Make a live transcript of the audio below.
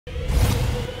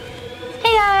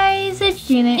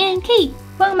Janet, and Kate.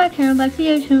 Welcome back to Roblox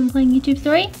video show. I'm playing YouTube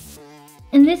Story.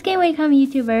 In this game, we become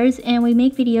YouTubers and we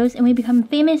make videos and we become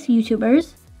famous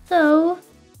YouTubers. So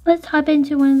let's hop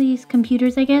into one of these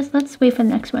computers, I guess. Let's wait for the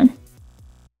next one.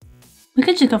 We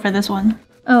could just go for this one.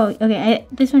 Oh, okay.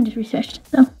 This one just refreshed.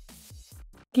 So,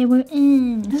 okay, we're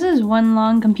in. This is one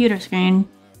long computer screen.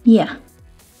 Yeah.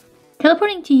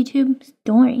 Teleporting to YouTube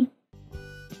Story.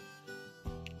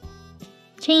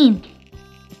 Chain.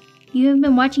 You have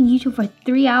been watching YouTube for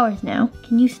 3 hours now.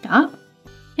 Can you stop?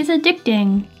 It's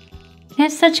addicting. It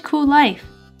has such cool life.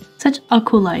 Such a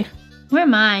cool life. Where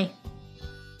am I?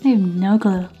 I have no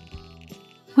clue.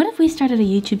 What if we started a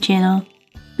YouTube channel?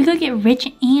 We could get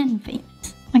rich and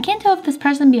famous. I can't tell if this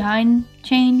person behind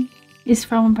Chain is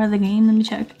from part of the game. Let me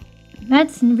check.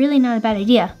 That's really not a bad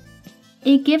idea.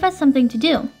 It give us something to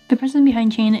do. The person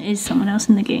behind Chain is someone else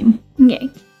in the game. Okay.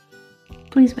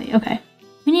 Please wait. Okay.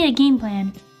 We need a game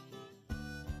plan.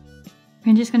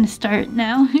 We're just gonna start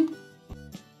now.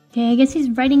 Okay, I guess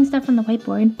he's writing stuff on the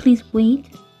whiteboard. Please wait.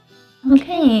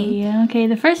 Okay. Yeah, okay.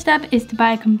 The first step is to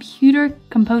buy computer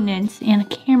components and a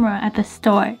camera at the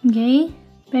store. Okay.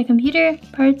 Buy computer,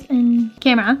 parts, and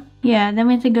camera. Yeah, then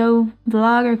we have to go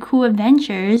vlog our cool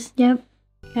adventures. Yep.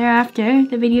 Thereafter,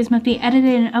 the videos must be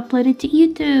edited and uploaded to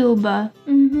YouTube.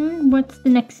 What's the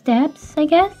next steps, I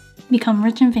guess? Become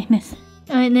rich and famous.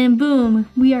 And then boom,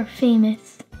 we are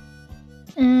famous.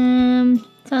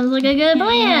 Sounds like a good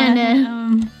plan.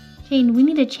 Yeah, Shane, we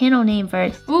need a channel name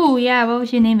first. Ooh, yeah, what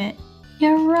would you name it?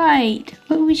 You're right.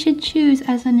 What we should choose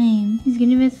as a name? He's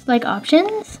gonna give us like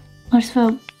options. Let's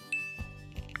vote.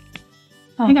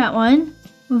 Oh. I got one.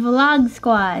 Vlog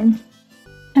Squad.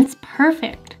 That's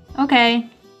perfect. Okay.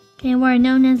 Okay, we're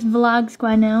known as Vlog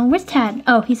Squad now. Where's Tad?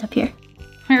 Oh, he's up here.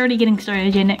 We're already getting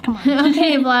started, Janet. Come on.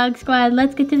 Okay, Vlog Squad.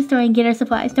 Let's get to the store and get our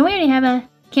supplies. Don't we already have a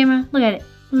camera? Look at it.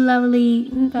 Lovely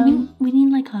phone. We need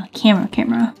like a camera.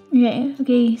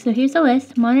 Okay, so here's the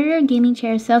list. Monitor, gaming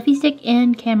chair, selfie stick,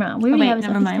 and camera. We already have a selfie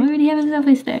never mind. stick. We already have a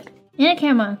selfie stick. And a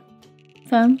camera.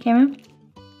 Phone, camera.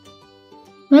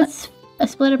 Let's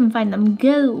split up and find them.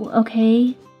 Go,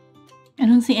 okay. I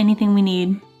don't see anything we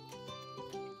need.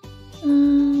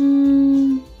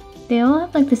 They all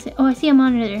have like this. Oh, I see a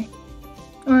monitor.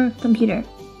 Or computer.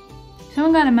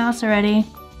 Someone got a mouse already.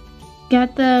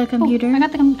 Got the computer? Oh, I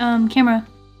got the camera.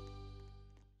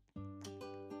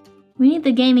 We need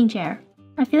the gaming chair.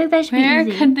 I feel like that should be easy.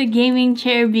 Where could the gaming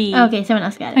chair be? Okay, someone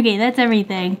else got it. Okay, that's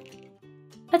everything.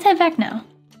 Let's head back now.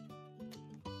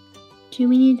 Do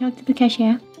we need to talk to the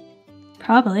cashier?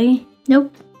 Probably.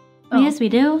 Nope. Oh. Yes, we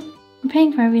do. We're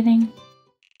paying for everything.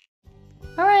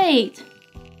 Alright.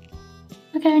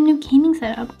 Look at our new gaming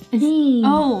setup. Hey.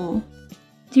 Oh.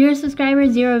 0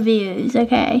 subscribers, 0 views.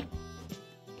 Okay.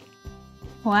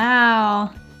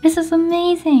 Wow. This is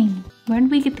amazing. Where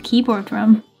did we get the keyboard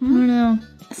from? I don't know.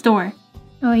 Store.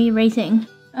 Oh, you're racing.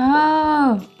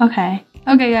 Oh. Okay.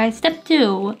 Okay, guys. Step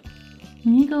 2.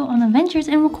 We need to go on adventures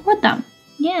and record them.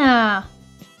 Yeah.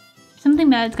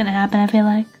 Something bad's gonna happen, I feel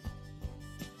like.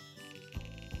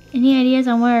 Any ideas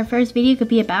on what our first video could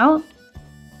be about?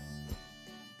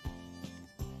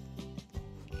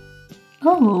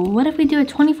 Oh, what if we do a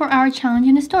 24-hour challenge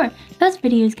in a store? Those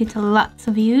videos get to lots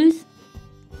of views.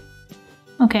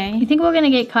 Okay. I think we're gonna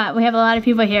get caught. We have a lot of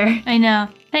people here. I know.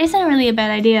 That isn't really a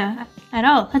bad idea at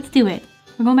all. Let's do it.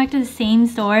 We're going back to the same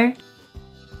store.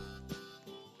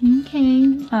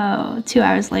 Okay. Oh, 2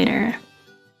 hours later.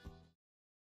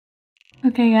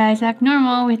 Okay, guys, act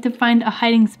normal. We have to find a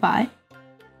hiding spot.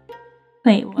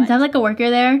 Wait, what? Is that like a worker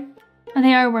there? Oh,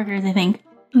 they are workers, I think.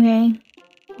 Okay.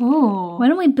 Oh. Why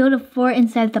don't we build a fort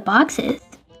inside the boxes?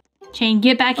 Chain,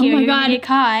 get back here. Oh my You're God. gonna get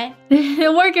caught.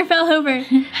 The worker fell over.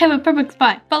 I have a perfect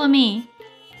spot. Follow me.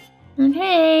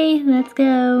 Okay, let's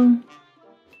go.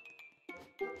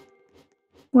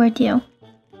 Where to?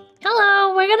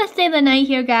 Hello, we're gonna stay the night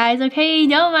here, guys. Okay,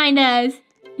 don't mind us.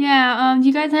 Yeah, do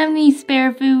you guys have any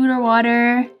spare food or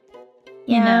water?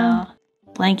 Yeah. You know,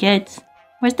 blankets.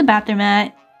 Where's the bathroom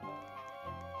at?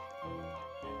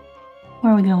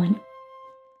 Where are we going?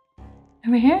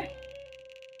 Over here?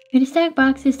 We had to stack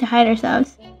boxes to hide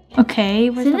ourselves. Okay,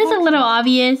 So this is a little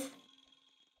obvious.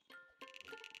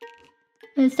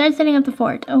 Let's start setting up the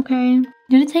fort. Okay.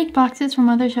 Did it take boxes from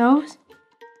other shelves?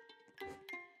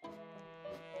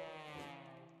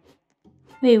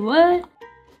 Wait, what?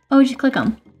 Oh, just click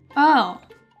them. Oh.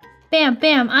 Bam,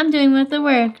 bam, I'm doing most of the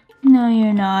work. No,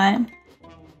 you're not.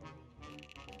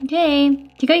 Okay,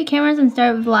 take out your cameras and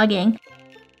start vlogging.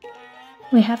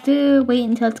 We have to wait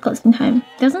until it's closing time.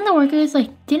 Doesn't the workers,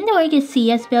 didn't the workers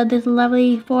see us build this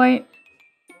lovely fort?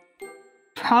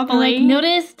 Probably.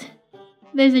 Noticed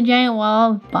there's a giant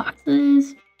wall of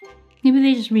boxes. Maybe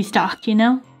they just restocked, you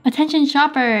know? Attention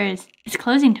shoppers! It's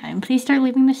closing time. Please start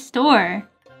leaving the store.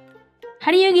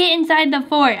 How do you get inside the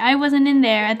fort? I wasn't in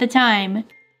there at the time.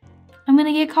 I'm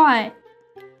gonna get caught.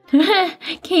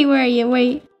 Kate, where are you?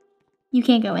 Wait. You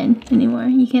can't go in anymore.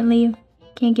 You can't leave.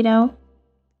 Can't get out.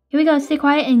 Here we go. Stay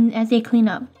quiet and as they clean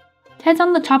up. Ted's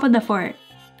on the top of the fort.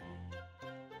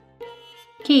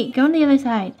 Kate, go on the other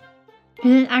side.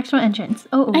 There's an actual entrance.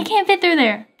 Oh. I can't fit through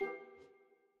there.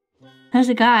 There's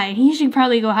a guy. You should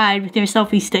probably go hide with your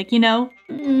selfie stick, you know?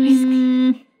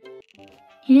 He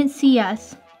didn't see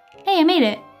us. Hey, I made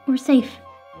it. We're safe.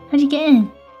 How'd you get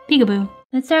in? Peekaboo.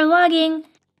 Let's start logging.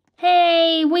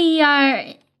 Hey, we are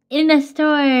in a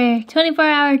store.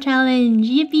 24-hour challenge.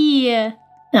 Yippee.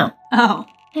 No. Oh.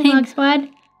 Hey, Log Squad.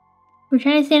 We're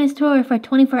trying to stay in a store for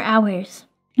 24 hours.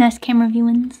 Nice camera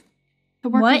viewings.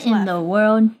 What in the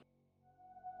world?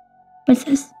 What's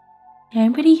this? Did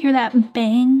anybody hear that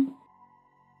bang?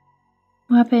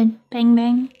 What happened? Bang,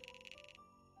 bang.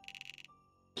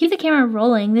 Keep the camera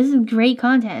rolling. This is great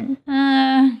content.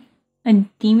 A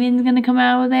demon's gonna come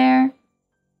out of there.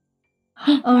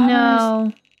 Oh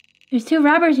no. There's 2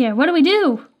 robbers here. What do we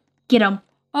do? Get them.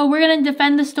 Oh, we're gonna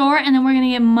defend the store and then we're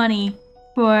gonna get money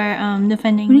for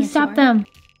defending We the need to stop store. them.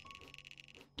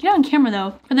 Get on camera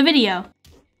though, for the video.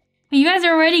 But you guys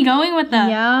are already going with the...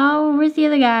 Yo, where's the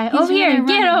other guy? He's Over here, really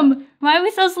get running. him. Why are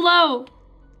we so slow?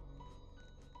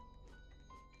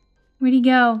 Where'd he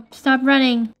go? Stop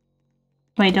running.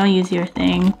 Wait, don't use your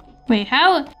thing. Wait,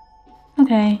 how?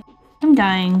 Okay, I'm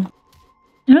dying.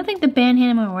 I don't think the band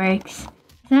hammer works.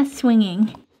 It's not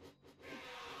swinging.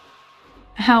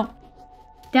 How?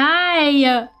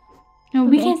 Die! No,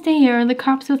 we can't stay here or the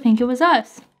cops will think it was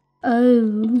us.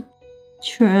 Oh.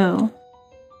 True.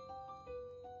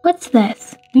 What's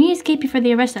this? We need to escape before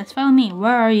they arrest us. Follow me.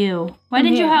 Where are you? Why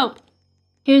didn't you here. help?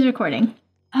 Here's recording.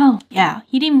 Oh, yeah.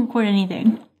 He didn't record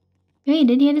anything. Yeah, he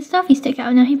did. He had his selfie stick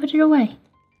out. Now he put it away.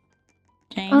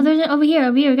 Jane? Oh, there's an over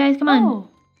here, guys. Come on. Oh.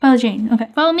 Follow Jane. Okay.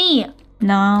 Follow me.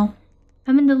 No.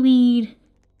 I'm in the lead.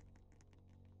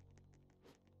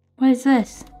 What is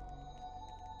this?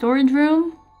 Storage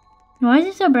room? Why is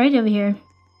it so bright over here?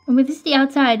 Oh, wait, this is the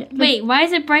outside. Wait, why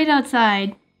is it bright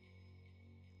outside?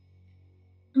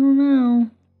 Oh no.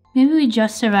 Maybe we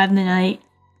just survived the night.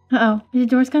 Uh-oh. Is the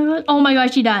doors gonna close? Oh my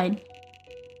gosh, she died.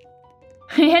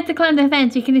 We had to climb the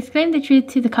fence. We can explain the truth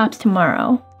to the cops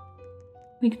tomorrow.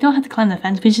 We don't have to climb the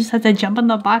fence. We just have to jump on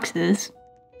the boxes.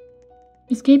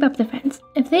 Escape up the fence.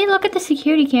 If they look at the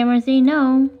security cameras, they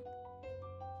know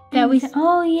that we...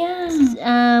 Oh,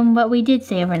 yeah. But we did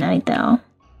stay overnight, though.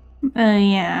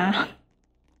 Yeah.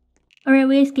 Alright,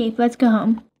 we escaped. Let's go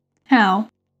home. How?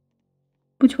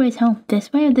 Which way is home?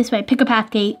 This way or this way? Pick a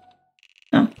path, Kate.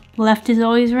 No. Left is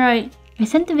always right. I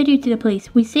sent the video to the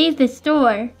police. We saved the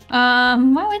store. Why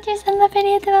would you send the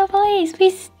video to the police?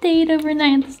 We stayed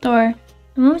overnight at the store.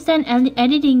 I'm almost done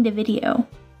editing the video.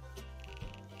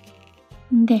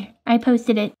 There, I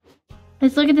posted it.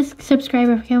 Let's look at the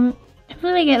subscriber count.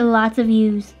 Hopefully we get lots of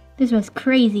views. This was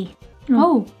crazy.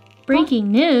 Oh.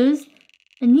 Breaking news.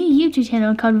 A new YouTube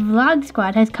channel called Vlog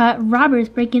Squad has caught robbers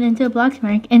breaking into a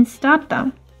Bloxmark and stopped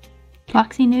them.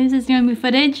 Bloxy News is doing me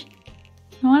footage.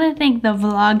 I want to thank the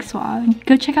Vlog Squad.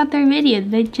 Go check out their video.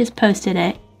 They just posted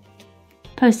it.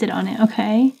 Posted on it,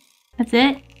 okay? That's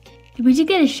it? Did we just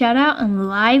get a shout out on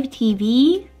live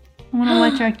TV? I want to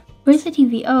watch our... Where's the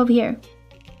TV? Oh, over here.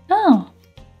 Oh,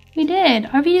 we did.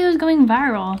 Our video is going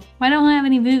viral. Why don't I have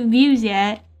any views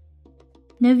yet?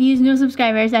 No views, no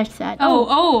subscribers. That's sad.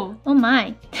 Oh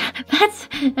my. That's,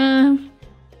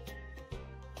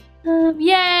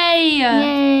 yay!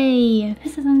 Yay.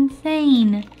 This is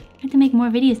insane. I have to make more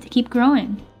videos to keep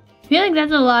growing. I feel like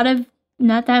that's a lot of,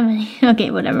 not that many. Okay,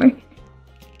 whatever.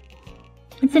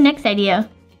 What's the next idea?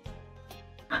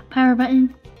 Power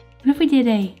button. What if we did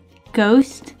a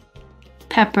ghost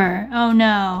pepper? Oh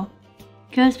no.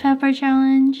 Ghost pepper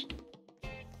challenge?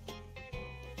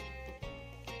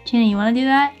 Jenny, you want to do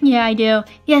that? Yeah, I do.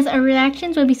 Yes, our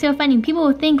reactions would be so funny. People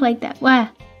will think like that. Wow.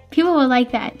 People will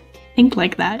like that. Think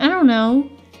like that. I don't know.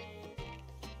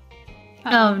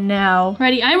 Oh no.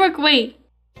 Ready? Wait.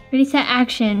 Ready, set,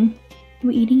 action. Are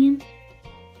we eating him?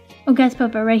 Oh, gas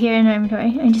pepper right here in our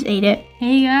inventory. I just ate it.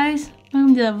 Hey guys,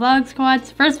 welcome to the Vlog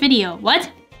Squad's first video. What?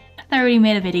 I thought I already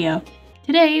made a video.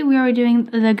 Today we are doing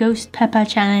the ghost pepper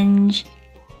challenge.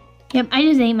 Yep, I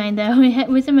just ate mine though.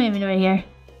 What's in my inventory here?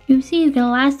 Oopsie is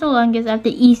gonna last the longest after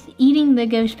eating the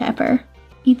ghost pepper.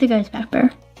 Eat the ghost pepper.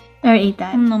 I already ate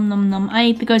that. Nom nom nom. I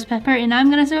ate the ghost pepper and I'm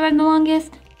gonna survive the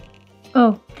longest.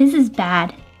 Oh, this is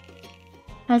bad.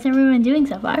 How's everyone doing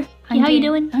so far? How you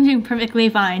doing? I'm doing perfectly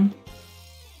fine.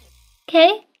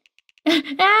 Okay.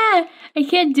 Ah, I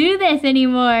can't do this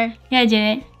anymore. Yeah, I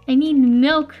did it. I need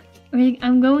milk or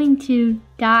I'm going to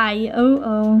die.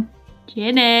 Oh.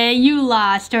 Janet, you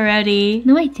lost already.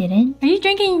 No, I didn't. Are you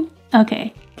drinking?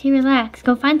 Okay. Okay, relax.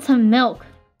 Go find some milk.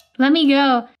 Let me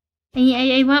go.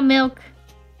 I want milk.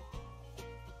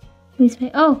 Please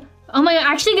pay. Oh my god,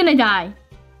 I'm actually gonna die.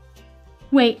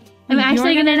 Wait, I'm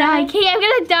actually gonna die. Okay, I'm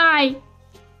gonna die.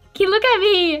 Okay, look at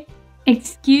me.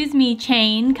 Excuse me,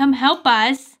 Chain. Come help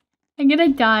us. I'm gonna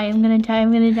die. I'm gonna die.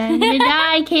 I'm gonna die. I'm gonna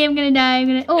die. Okay, I'm gonna die. I'm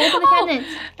gonna. Oh, open the cabinets.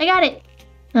 I got it.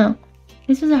 Oh,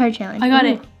 this was a hard challenge. I got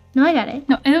it. No, I got it.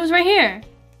 No, it was right here.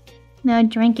 No, I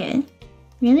drank it.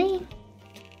 Really?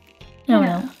 I don't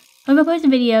know. I'll go post a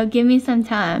video. Give me some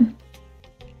time.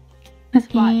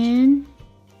 Let's watch. And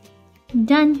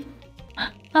done.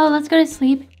 Oh, let's go to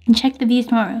sleep and check the views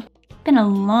tomorrow. Been a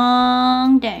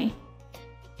long day.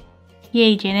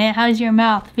 Yay, Janet. How's your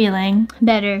mouth feeling?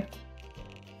 Better.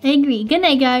 I agree. Good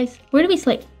night, guys. Where do we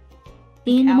sleep?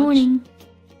 See you in the morning.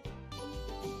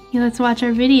 Yeah, let's watch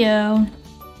our video.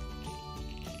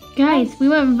 Guys, we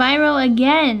went viral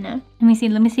again. Let me see.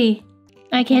 Let me see.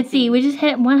 I can't see. We just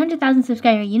hit 100,000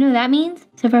 subscribers. You know what that means?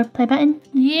 Silver play button.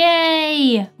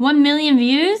 Yay! 1 million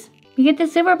views? We get the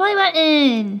silver play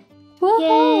button.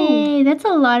 Woohoo! Yay! That's a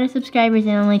lot of subscribers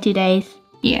in only 2 days.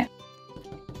 Yeah.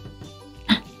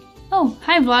 Oh,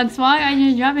 hi Vlog Swag. I'm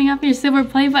just dropping off your silver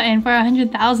play button for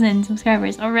 100,000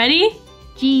 subscribers already.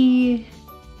 Gee.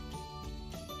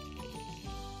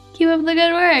 Keep up the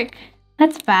good work.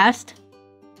 That's fast.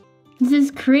 This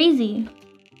is crazy.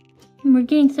 We're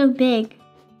getting so big.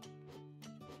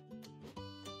 Oh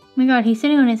my god, he's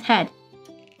sitting on his head.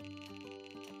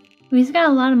 We just got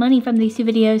a lot of money from these 2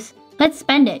 videos. Let's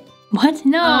spend it. What?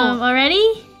 No.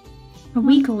 Already? A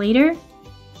week later?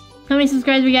 How many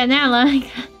subscribers we got now? Like,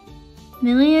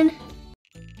 million?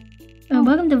 Oh,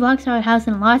 welcome to Bloxburg House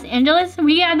in Los Angeles.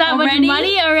 We got that much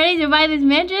money already to buy this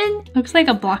mansion? Looks like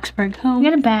a Bloxburg home. We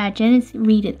got a badge. I didn't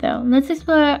read it though. Let's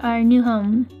explore our new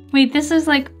home. Wait, this is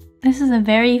a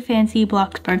very fancy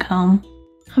Bloxburg home.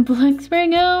 A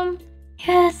Bloxburg home?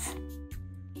 Yes.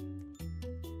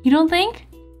 You don't think?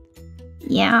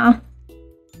 Yeah.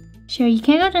 Sure, you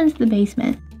can't go down to the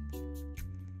basement.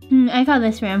 I call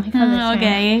this room. I call this room.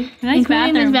 Okay. Nice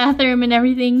Including bathroom. this bathroom and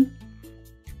everything.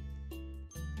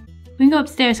 We can go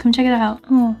upstairs. Come check it out.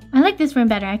 Oh, I like this room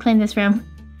better. I claim this room.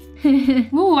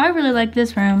 Ooh, I really like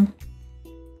this room.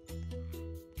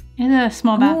 It's a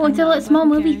small bathroom. Oh, it's a small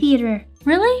movie theater.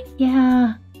 Really?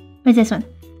 Yeah. What's this one?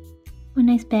 Oh,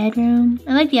 nice bedroom.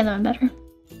 I like the other one better.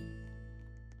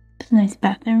 It's a nice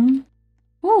bathroom.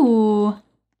 Ooh.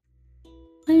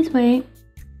 Please wait.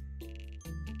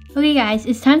 Okay, guys,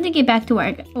 it's time to get back to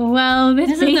work. Well, this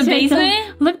is the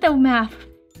basement? Look at the map.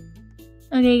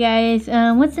 Okay, guys,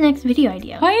 what's the next video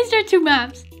idea? Why is there 2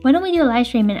 maps? Why don't we do a live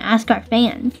stream and ask our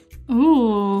fans?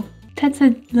 Ooh.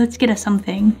 Let's get us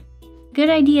something. Good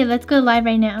idea. Let's go live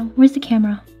right now. Where's the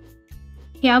camera?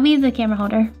 Yeah, I'll be the camera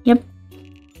holder. Yep.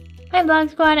 Hi, Vlog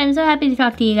Squad. I'm so happy to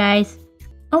talk to you guys.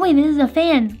 Oh, wait, this is a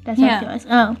fan that talked to us.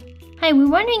 Oh. Hi, we're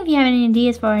wondering if you have any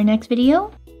ideas for our next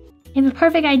video. I have a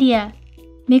perfect idea.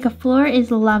 Make a floor is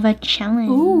lava challenge.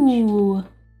 Ooh.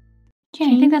 Yeah,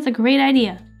 I think that's a great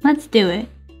idea. Let's do it.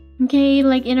 Okay,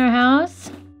 like in our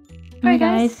house. Alright,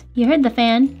 guys. You heard the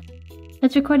fan.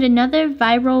 Let's record another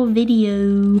viral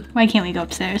video. Why can't we go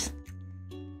upstairs?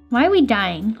 Why are we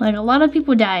dying? Like, a lot of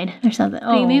people died or something.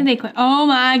 Oh. Maybe they quit. Oh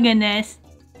my goodness.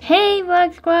 Hey,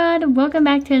 Vlog Squad. Welcome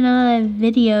back to another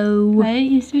video. What?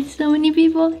 You switched so many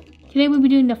people? Today we'll be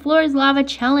doing the floor is lava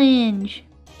challenge.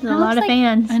 There's a lot of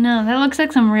fans. I know. That looks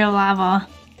like some real lava.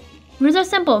 Rules are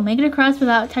simple. Make it across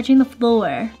without touching the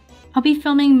floor. I'll be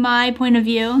filming my point of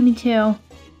view. Me too.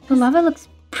 The lava looks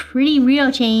pretty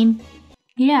real, Chain.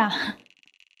 Yeah.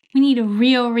 We need a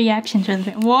real reaction to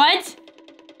the What?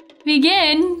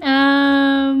 Begin.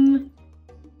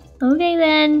 Okay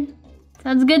then.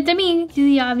 Sounds good to me. Do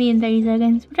the obby in 30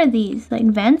 seconds. What are these? Like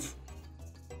vents?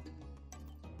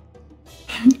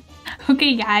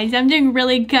 Okay, guys, I'm doing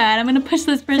really good. I'm gonna push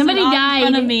this person off in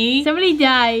front of me. Somebody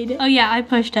died. Oh yeah, I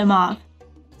pushed him off.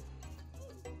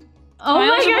 Oh my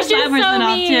gosh, you're so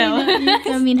mean.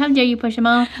 I mean, how dare you push him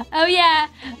off? Oh yeah,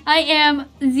 I am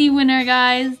the winner,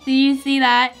 guys. Do you see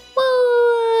that?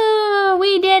 Woo!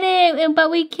 We did it,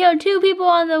 but we killed 2 people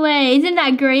on the way. Isn't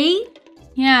that great?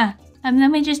 Yeah.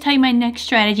 Let me just tell you my next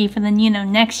strategy for the,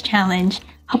 next challenge.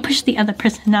 I'll push the other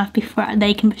person off before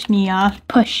they can push me off.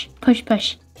 Push, push,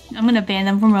 push. I'm gonna ban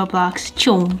them from Roblox.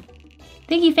 Choom.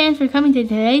 Thank you, fans, for coming to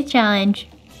today's challenge.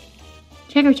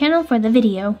 Check our channel for the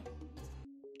video.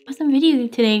 Awesome video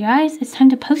today, guys. It's time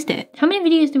to post it. How many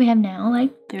videos do we have now?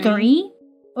 Like 3?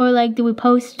 Or like, do we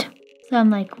post some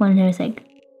like one of those like,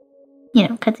 you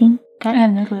know, cutscene. I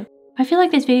have no clue. I feel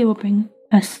like this video will bring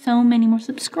us so many more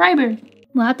subscribers.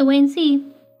 We'll have to wait and see.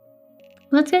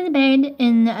 Let's go to bed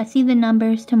and see the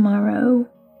numbers tomorrow.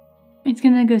 It's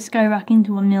gonna go skyrocketing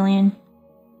to 1 million.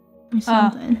 Or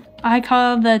something. I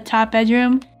call the top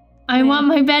bedroom. I want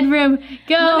my bedroom.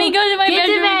 Go. Let me go to my Get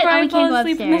bedroom to bed. before I we can't fall go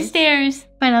asleep on the stairs.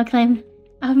 Fine, I'll climb.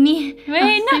 Me.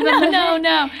 Wait,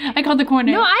 no. I called the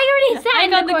corner. No, I already sat I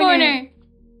in called the the corner.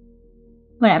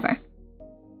 Whatever.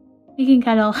 We can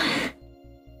cuddle.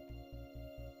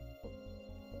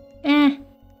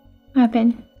 What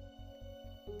happened?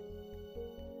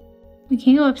 We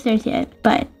can't go upstairs yet,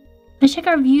 but let's check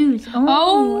our views.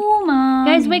 Oh my.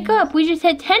 Guys, wake up. We just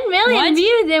hit 10 million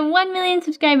views and 1 million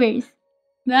subscribers.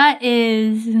 That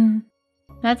is...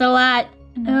 That's a lot.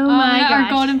 Oh my gosh. Our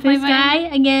golden play this guy,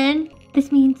 again,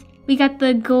 this means we got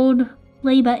the gold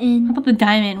play button. How about the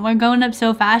diamond? We're going up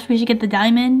so fast, we should get the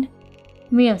diamond.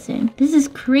 Real soon. This is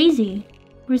crazy.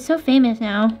 We're so famous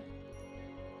now.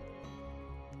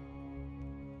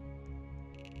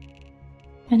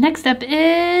 The next step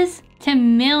is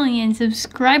 10 million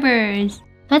subscribers.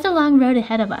 That's a long road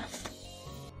ahead of us.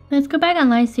 Let's go back on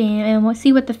live stream and we'll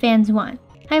see what the fans want.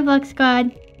 Hi Vlog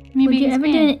Squad. Maybe would you ever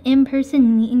do an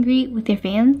in-person meet and greet with your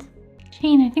fans?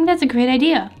 Shane, I think that's a great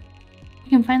idea. We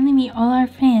can finally meet all our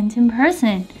fans in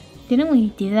person. Didn't we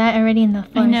do that already in the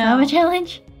Fun Lava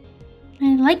Challenge?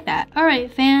 I like that.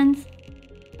 Alright fans,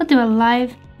 we'll do a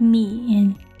live meet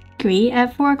and greet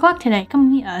at 4 o'clock today.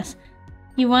 Come meet us.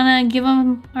 You wanna give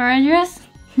them our address?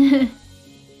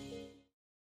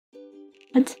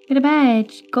 Let's get a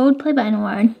badge. Gold play button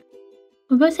award.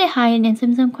 We'll go say hi and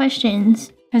answer some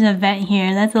questions. There's a vent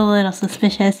here. That's a little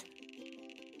suspicious.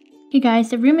 Hey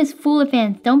guys, the room is full of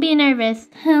fans. Don't be nervous.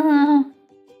 Hello.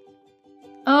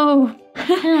 Oh.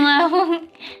 Hello.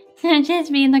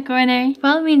 Just me in the corner.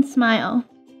 Follow me and smile.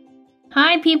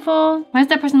 Hi people. Why does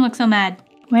that person look so mad?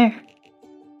 Where?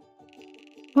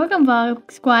 Welcome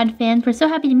Vlog Squad fans. We're so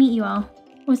happy to meet you all.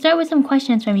 We'll start with some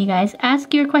questions from you guys.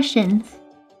 Ask your questions.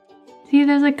 See,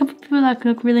 there's a couple people that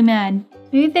look really mad.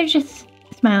 Maybe they're just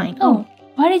smiling. Oh,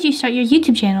 why did you start your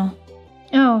YouTube channel?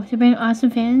 Oh, to bring awesome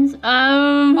fans?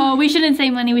 Oh, we shouldn't say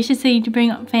money. We should say to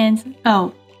bring up fans.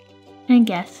 Oh. I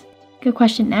guess. Good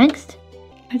question next.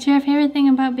 What's your favorite thing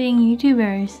about being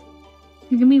YouTubers?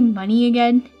 You're gonna be money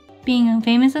again? Being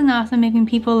famous and awesome, making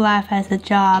people laugh as a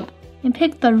job. And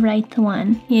pick the right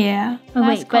one. Yeah. Oh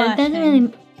wait, but it doesn't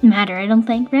really matter, I don't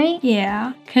think, right?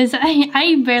 Yeah, because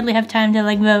I barely have time to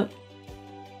like vote.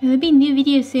 There'll be new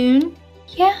videos soon.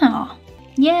 Yeah.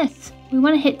 Yes, we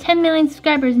want to hit 10 million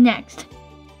subscribers next.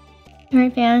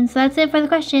 Alright fans, that's it for the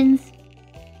questions.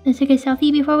 Let's take a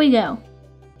selfie before we go.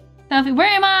 Selfie, where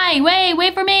am I?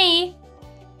 Wait for me.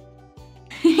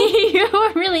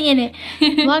 You're really in it.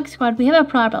 Vlog Squad, we have a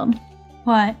problem.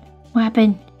 What? What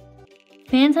happened?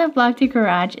 Fans have blocked your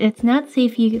garage. It's not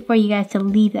safe for you guys to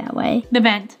leave that way. The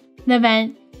vent. The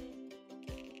vent.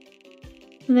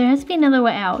 So there has to be another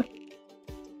way out.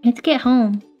 Let's get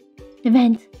home. The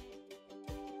vent.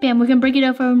 Bam, we can break it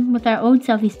open with our old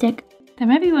selfie stick. There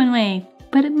might be one way,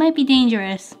 but it might be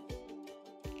dangerous.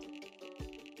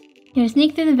 You're gonna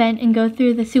sneak through the vent and go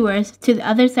through the sewers to the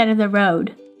other side of the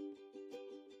road.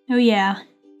 Oh yeah.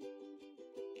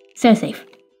 So safe.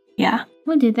 Yeah.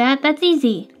 We'll do that. That's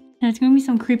easy. There's gonna be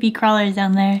some creepy crawlers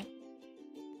down there.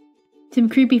 Some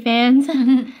creepy fans.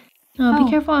 Be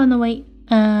careful on the way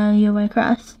your way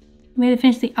across. Way to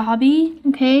finish the obby.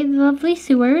 Okay, the lovely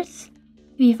sewers.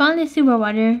 If you fall into sewer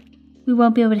water, we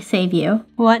won't be able to save you.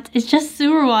 What? It's just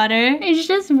sewer water. It's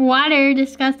just water.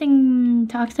 Disgusting,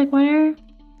 toxic water.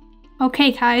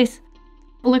 Okay, guys.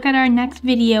 Look at our next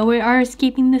video. We are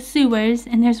escaping the sewers,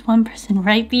 and there's one person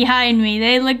right behind me.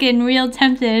 They looking real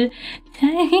tempted.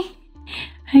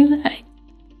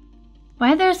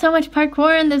 Why is there so much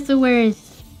parkour in the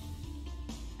sewers?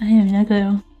 I have no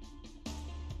clue.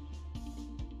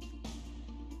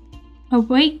 Oh,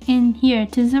 wait in here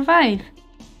to survive.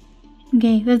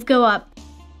 Okay, let's go up.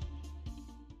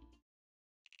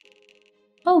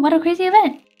 Oh, what a crazy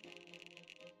event.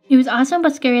 It was awesome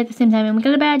but scary at the same time, and we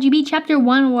got a badge. You beat Chapter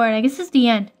 1 award. I guess this is the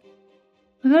end.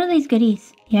 Look at all these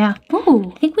goodies. Yeah.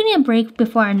 Ooh. I think we need a break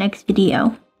before our next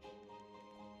video.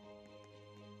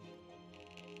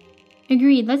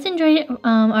 Agreed. Let's enjoy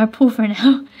our pool for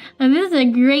now. This is a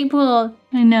great pool.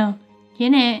 I know.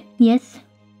 Get it? Yes.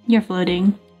 You're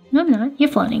floating. No, I'm not. You're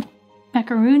floating.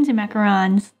 Macaroons and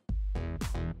macarons.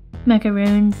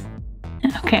 Macaroons.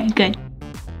 Okay, good.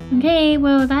 Okay,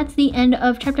 well, that's the end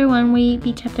of Chapter 1. We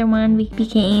beat Chapter 1. We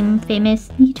became famous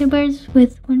YouTubers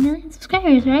with 1 million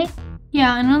subscribers, right?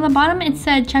 Yeah, and on the bottom it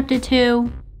said Chapter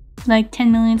 2. like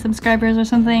 10 million subscribers or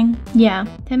something. Yeah,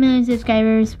 10 million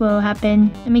subscribers will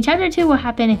happen. I mean, chapter 2 will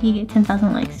happen if you get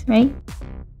 10,000 likes, right?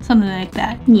 Something like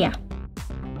that. Yeah.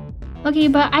 Okay,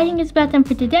 but I think it's about time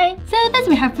for today. So that's what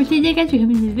we have for today, guys. We hope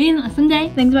you enjoyed the video. Have an awesome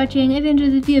day. Thanks for watching. If you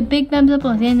enjoyed this video, big thumbs up.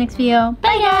 I'll see you in the next video.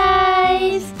 Bye,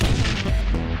 guys!